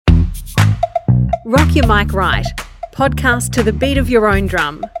Rock Your Mic Right, podcast to the beat of your own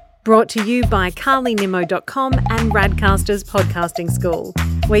drum. Brought to you by carlynimmo.com and Radcasters Podcasting School,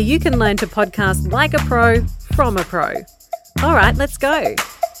 where you can learn to podcast like a pro from a pro. All right, let's go.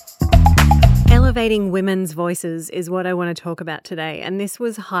 Elevating women's voices is what I want to talk about today, and this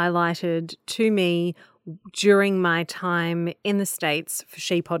was highlighted to me during my time in the States for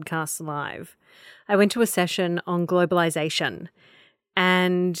She Podcasts Live. I went to a session on globalization,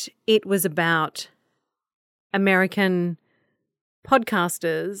 and it was about American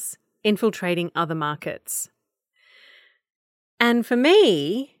podcasters infiltrating other markets. And for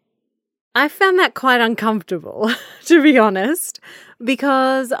me, I found that quite uncomfortable, to be honest,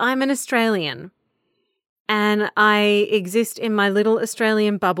 because I'm an Australian and I exist in my little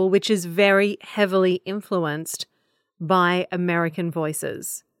Australian bubble, which is very heavily influenced by American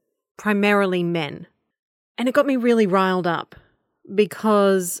voices, primarily men. And it got me really riled up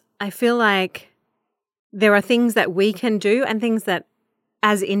because I feel like there are things that we can do and things that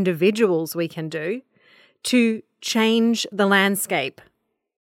as individuals we can do to change the landscape,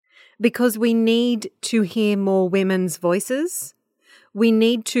 because we need to hear more women's voices. We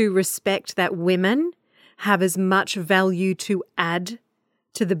need to respect that women have as much value to add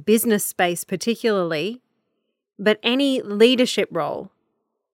to the business space particularly, but any leadership role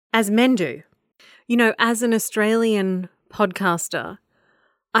as men do. You know, as an Australian podcaster,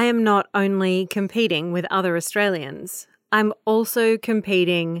 I am not only competing with other Australians, I'm also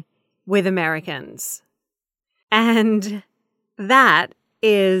competing with Americans. And that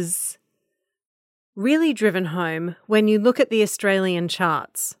is really driven home when you look at the Australian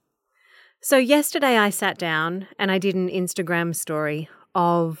charts. So yesterday I sat down and I did an Instagram story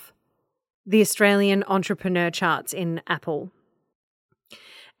of the Australian entrepreneur charts in Apple.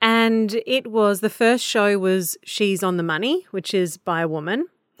 And it was, the first show was She's on the Money, which is by a woman.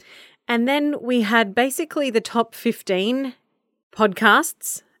 And then we had basically the top 15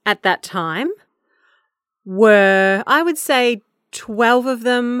 podcasts at that time were, I would say 12 of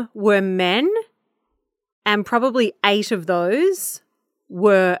them were men, and probably 8 of those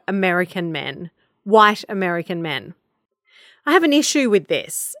were American men, white American men. I have an issue with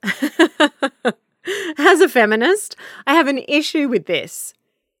this. As a feminist, I have an issue with this.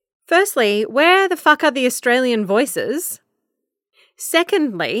 Firstly, where the fuck are the Australian voices?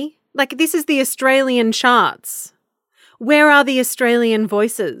 Secondly, this is the Australian charts. Where are the Australian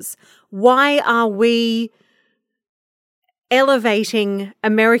voices? Why are we elevating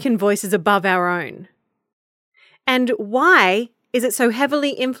American voices above our own? And why is it so heavily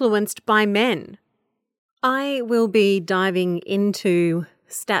influenced by men? I will be diving into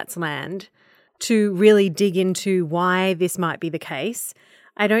Statsland to really dig into why this might be the case.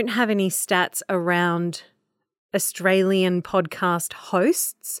 I don't have any stats around Australian podcast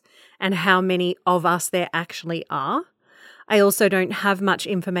hosts and how many of us there actually are. I also don't have much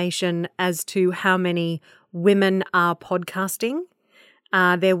information as to how many women are podcasting.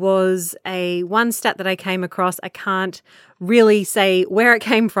 There was one stat that I came across. I can't really say where it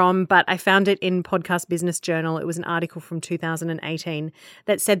came from, but I found it in Podcast Business Journal. It was an article from 2018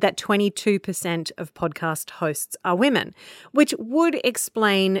 that said that 22% of podcast hosts are women, which would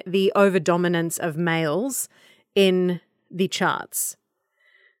explain the overdominance of males in the charts.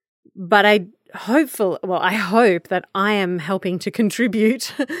 But I hope that I am helping to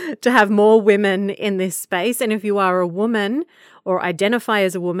contribute to have more women in this space. And if you are a woman or identify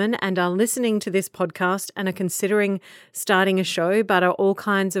as a woman and are listening to this podcast and are considering starting a show but are all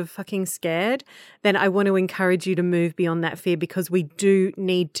kinds of fucking scared, then I want to encourage you to move beyond that fear, because we do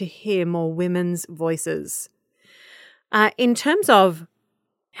need to hear more women's voices. In terms of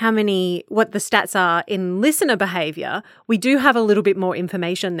what the stats are in listener behavior, we do have a little bit more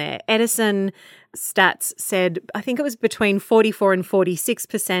information there. Edison Stats said, I think it was between 44 and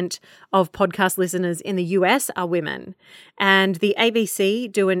 46% of podcast listeners in the US are women. And the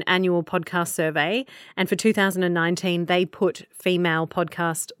ABC do an annual podcast survey, and for 2019, they put female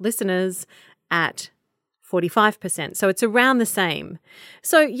podcast listeners at 45%. So it's around the same.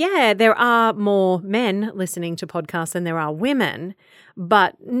 So yeah, there are more men listening to podcasts than there are women,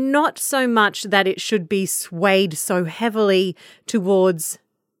 but not so much that it should be swayed so heavily towards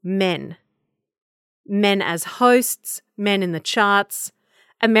men. Men as hosts, men in the charts,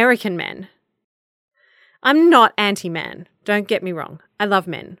 American men. I'm not anti-man, don't get me wrong. I love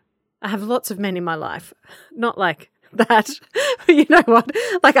men. I have lots of men in my life. Not like that. You know what?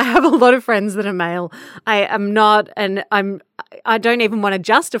 I have a lot of friends that are male. I don't even want to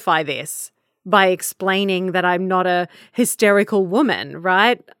justify this by explaining that I'm not a hysterical woman,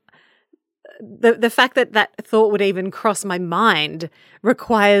 right? the fact that that thought would even cross my mind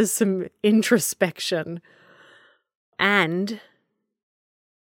requires some introspection. And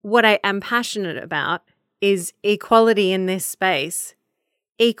what I am passionate about is equality in this space,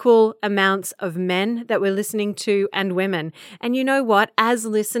 equal amounts of men that we're listening to and women. And you know what? As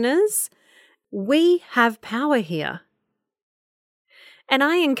listeners, we have power here. And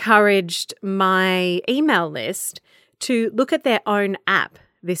I encouraged my email list to look at their own app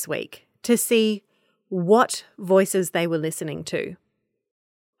this week to see what voices they were listening to.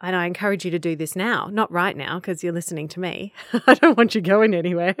 And I encourage you to do this now, not right now because you're listening to me. I don't want you going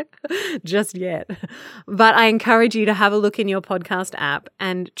anywhere just yet. But I encourage you to have a look in your podcast app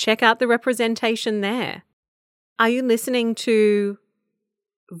and check out the representation there. Are you listening to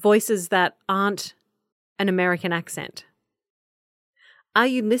voices that aren't an American accent? Are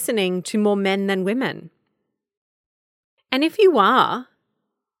you listening to more men than women? And if you are,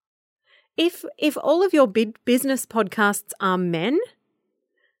 if all of your business podcasts are men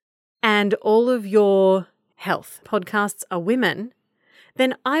and all of your health podcasts are women,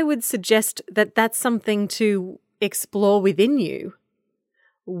 then I would suggest that that's something to explore within you.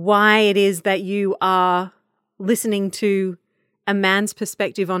 Why it is that you are listening to a man's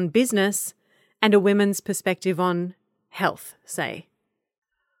perspective on business and a woman's perspective on health, say.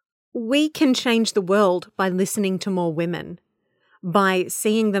 We can change the world by listening to more women, by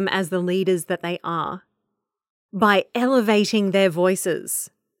seeing them as the leaders that they are, by elevating their voices.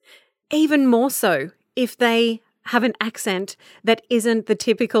 Even more so if they have an accent that isn't the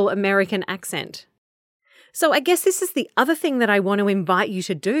typical American accent. So I guess this is the other thing that I want to invite you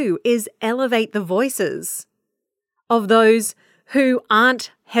to do is elevate the voices of those who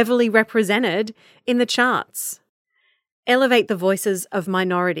aren't heavily represented in the charts. Elevate the voices of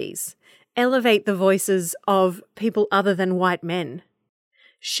minorities. Elevate the voices of people other than white men.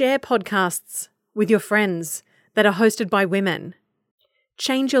 Share podcasts with your friends that are hosted by women.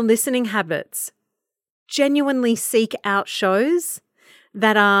 Change your listening habits. Genuinely seek out shows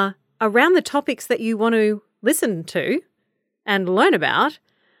that are around the topics that you want to listen to and learn about,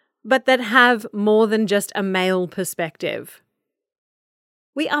 but that have more than just a male perspective.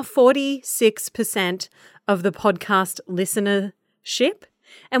 We are 46% of the podcast listenership,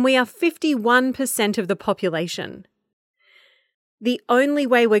 and we are 51% of the population. The only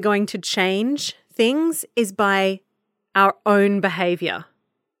way we're going to change things is by our own behavior.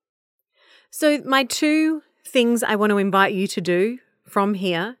 So my two things I want to invite you to do from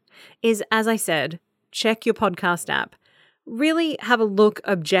here is, as I said, check your podcast app. Really have a look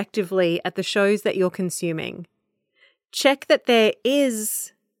objectively at the shows that you're consuming. Check that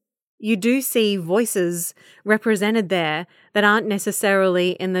you do see voices represented there that aren't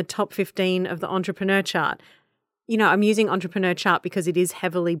necessarily in the top 15 of the Entrepreneur Chart. You know, I'm using Entrepreneur Chart because it is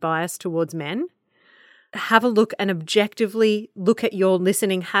heavily biased towards men. Have a look and objectively look at your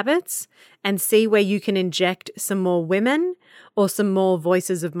listening habits and see where you can inject some more women or some more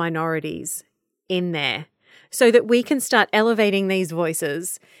voices of minorities in there so that we can start elevating these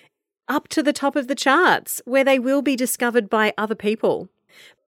voices up to the top of the charts where they will be discovered by other people.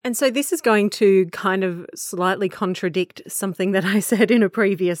 And so this is going to kind of slightly contradict something that I said in a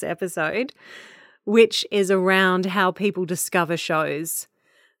previous episode, which is around how people discover shows.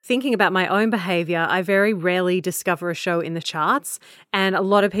 Thinking about my own behavior, I very rarely discover a show in the charts, and a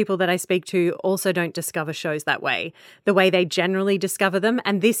lot of people that I speak to also don't discover shows that way, the way they generally discover them.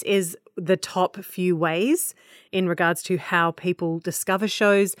 And this is the top few ways in regards to how people discover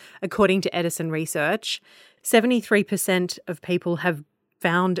shows. According to Edison Research, 73% of people have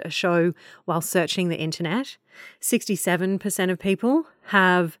found a show while searching the internet. 67% of people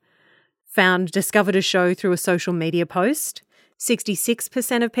have discovered a show through a social media post.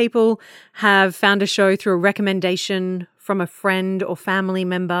 66% of people have found a show through a recommendation from a friend or family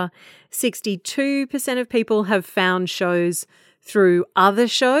member. 62% of people have found shows through other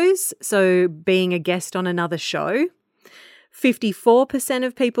shows, so being a guest on another show. 54%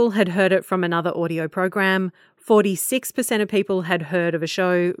 of people had heard it from another audio program. 46% of people had heard of a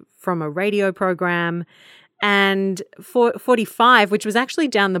show from a radio program. And 45, which was actually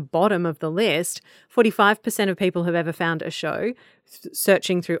down the bottom of the list, 45% of people have ever found a show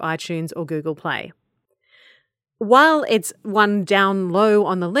searching through iTunes or Google Play. While it's one down low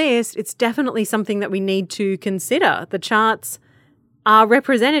on the list, it's definitely something that we need to consider. The charts are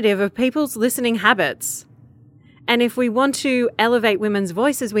representative of people's listening habits. And if we want to elevate women's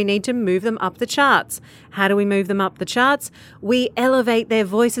voices, we need to move them up the charts. How do we move them up the charts? We elevate their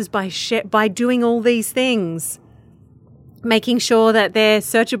voices by doing all these things. Making sure that they're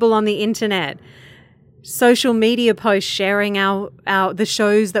searchable on the internet. social media posts sharing the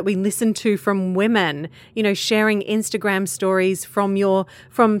shows that we listen to from women, sharing Instagram stories from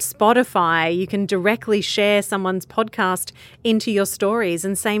Spotify. You can directly share someone's podcast into your stories,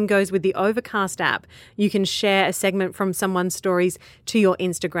 and same goes with the Overcast app. You can share a segment from someone's stories to your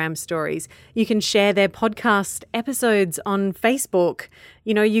Instagram stories. You can share their podcast episodes on Facebook.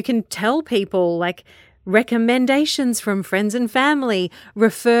 You can tell people recommendations from friends and family,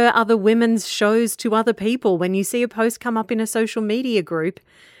 refer other women's shows to other people. When you see a post come up in a social media group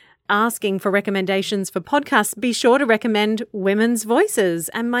asking for recommendations for podcasts, be sure to recommend women's voices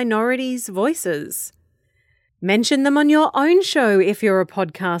and minorities' voices. Mention them on your own show if you're a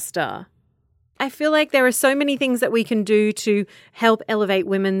podcaster. I feel like there are so many things that we can do to help elevate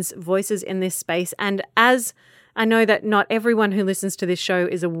women's voices in this space. And as I know that not everyone who listens to this show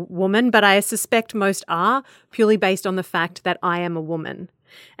is a woman, but I suspect most are, purely based on the fact that I am a woman.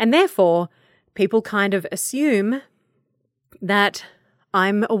 And therefore, people kind of assume that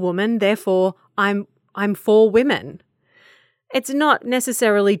I'm a woman, therefore I'm for women. It's not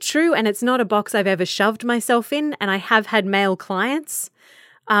necessarily true, and it's not a box I've ever shoved myself in, and I have had male clients,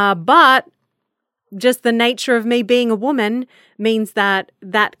 but just the nature of me being a woman means that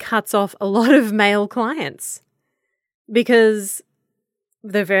cuts off a lot of male clients. Because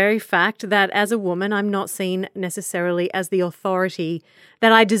the very fact that as a woman, I'm not seen necessarily as the authority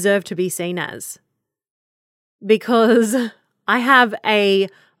that I deserve to be seen as. Because I have a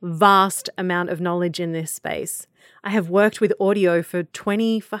vast amount of knowledge in this space. I have worked with audio for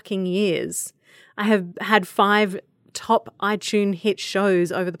 20 fucking years. I have had 5 top iTunes hit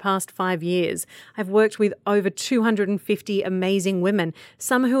shows over the past 5 years. I've worked with over 250 amazing women,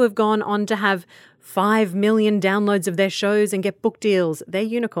 some who have gone on to have 5 million downloads of their shows and get book deals. They're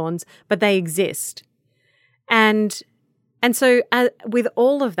unicorns, but they exist. And so with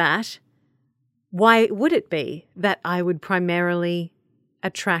all of that, why would it be that I would primarily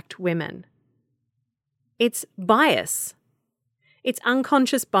attract women? It's bias. It's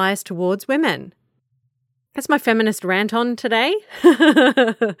unconscious bias towards women. That's my feminist rant on today.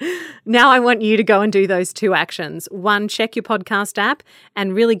 Now I want you to go and do those 2 actions. 1, check your podcast app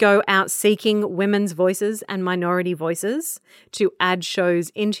and really go out seeking women's voices and minority voices to add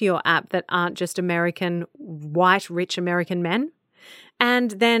shows into your app that aren't just white, rich American men.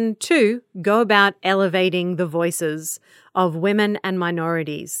 And then 2, go about elevating the voices of women and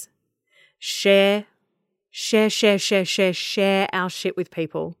minorities. Share our shit with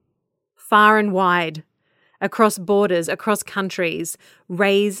people. Far and wide. Across borders, across countries,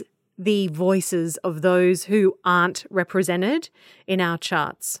 raise the voices of those who aren't represented in our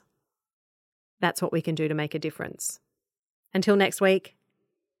charts. That's what we can do to make a difference. Until next week,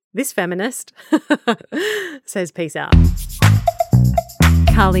 this feminist says peace out.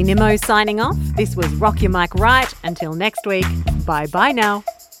 Carly Nimmo signing off. This was Rock Your Mic Right. Until next week, bye-bye now.